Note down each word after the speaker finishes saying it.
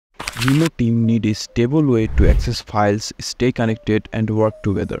Remote team need a stable way to access files, stay connected, and work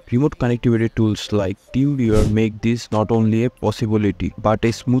together. Remote connectivity tools like TeamViewer make this not only a possibility but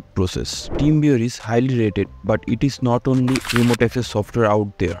a smooth process. TeamViewer is highly rated, but it is not only remote access software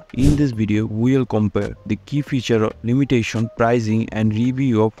out there. In this video, we will compare the key feature, limitation, pricing, and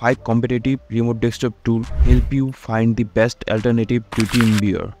review of 5 competitive remote desktop tools help you find the best alternative to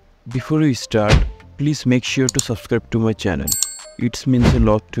TeamViewer. Before we start, please make sure to subscribe to my channel. It means a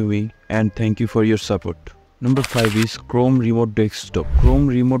lot to me, and thank you for your support. Number 5 is Chrome Remote Desktop. Chrome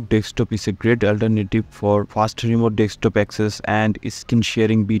Remote Desktop is a great alternative for fast remote desktop access and screen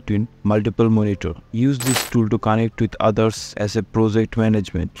sharing between multiple monitors. Use this tool to connect with others as a project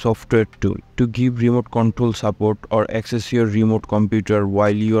management software tool to give remote control support or access your remote computer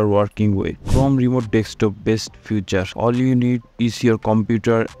while you are working with. Chrome Remote Desktop best feature. All you need is your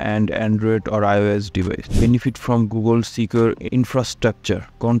computer and Android or iOS device. Benefit from Google's secure infrastructure.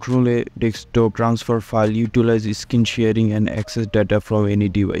 Control a desktop, transfer file, utilize screen sharing, and access data from any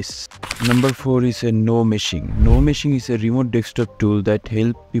device. Number 4 is a No Meshing. No Meshing is a remote desktop tool that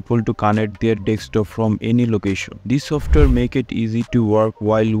helps people to connect their desktop from any location. This software makes it easy to work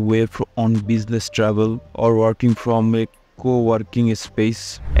while away on business travel or working from a co-working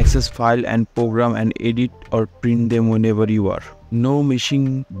space. Access file and program and edit or print them whenever you are. No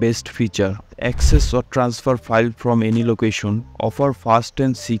meshing best feature. Access or transfer file from any location. Offer fast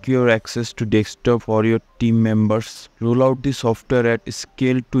and secure access to desktop for your team members. Roll out the software at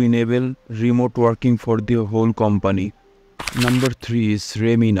scale to enable remote working for the whole company. Number 3 is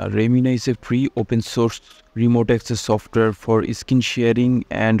Remina. Remina is a free open source remote access software for screen sharing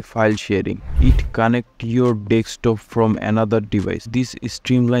and file sharing. It connects your desktop from another device. This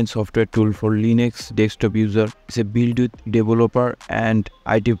streamlined software tool for Linux desktop user is a built with developer and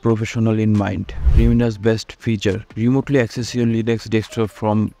IT professional in mind. Remina's best feature: remotely access your Linux desktop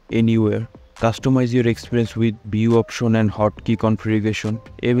from anywhere. Customize your experience with view option and hotkey configuration.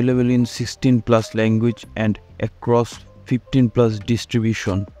 Available in 16+ language and across 15+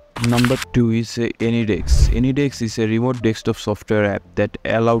 distribution. Number 2 is AnyDesk. AnyDesk is a remote desktop software app that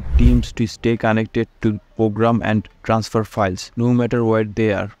allows teams to stay connected to program and transfer files no matter where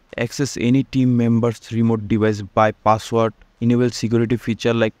they are. Access any team member's remote device by password, enable security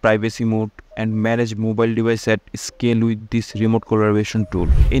feature like privacy mode, and manage mobile device at scale with this remote collaboration tool.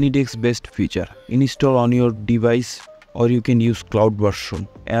 AnyDesk best feature: install on your device or you can use cloud version.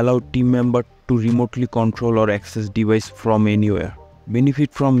 Allow team member to remotely control or access device from anywhere.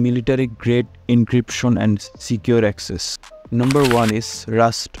 Benefit from military grade encryption and secure access. Number 1 is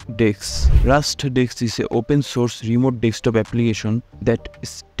RustDesk. RustDesk is an open source remote desktop application that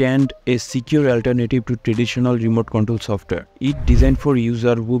stands a secure alternative to traditional remote control software. It designed for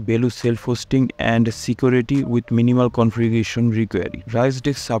users who value self-hosting and security with minimal configuration required.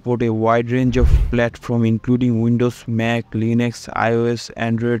 RustDesk supports a wide range of platforms including Windows, Mac, Linux, iOS,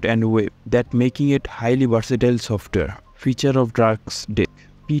 Android, and web, that making it highly versatile software. Feature of RustDesk: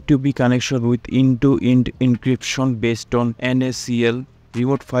 P2P connection with end-to-end encryption based on NaCl,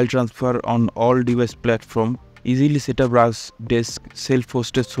 remote file transfer on all device platform, easily set up RustDesk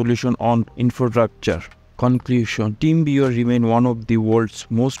self-hosted solution on infrastructure. Conclusion: TeamViewer remains one of the world's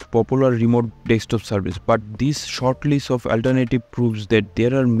most popular remote desktop service, but this short list of alternatives proves that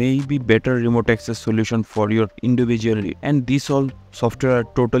there are maybe better remote access solution for your individual need, and these all software are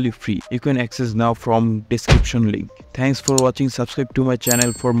totally free. You can access now from description link. Thanks for watching. Subscribe to my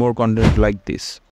channel for more content like this.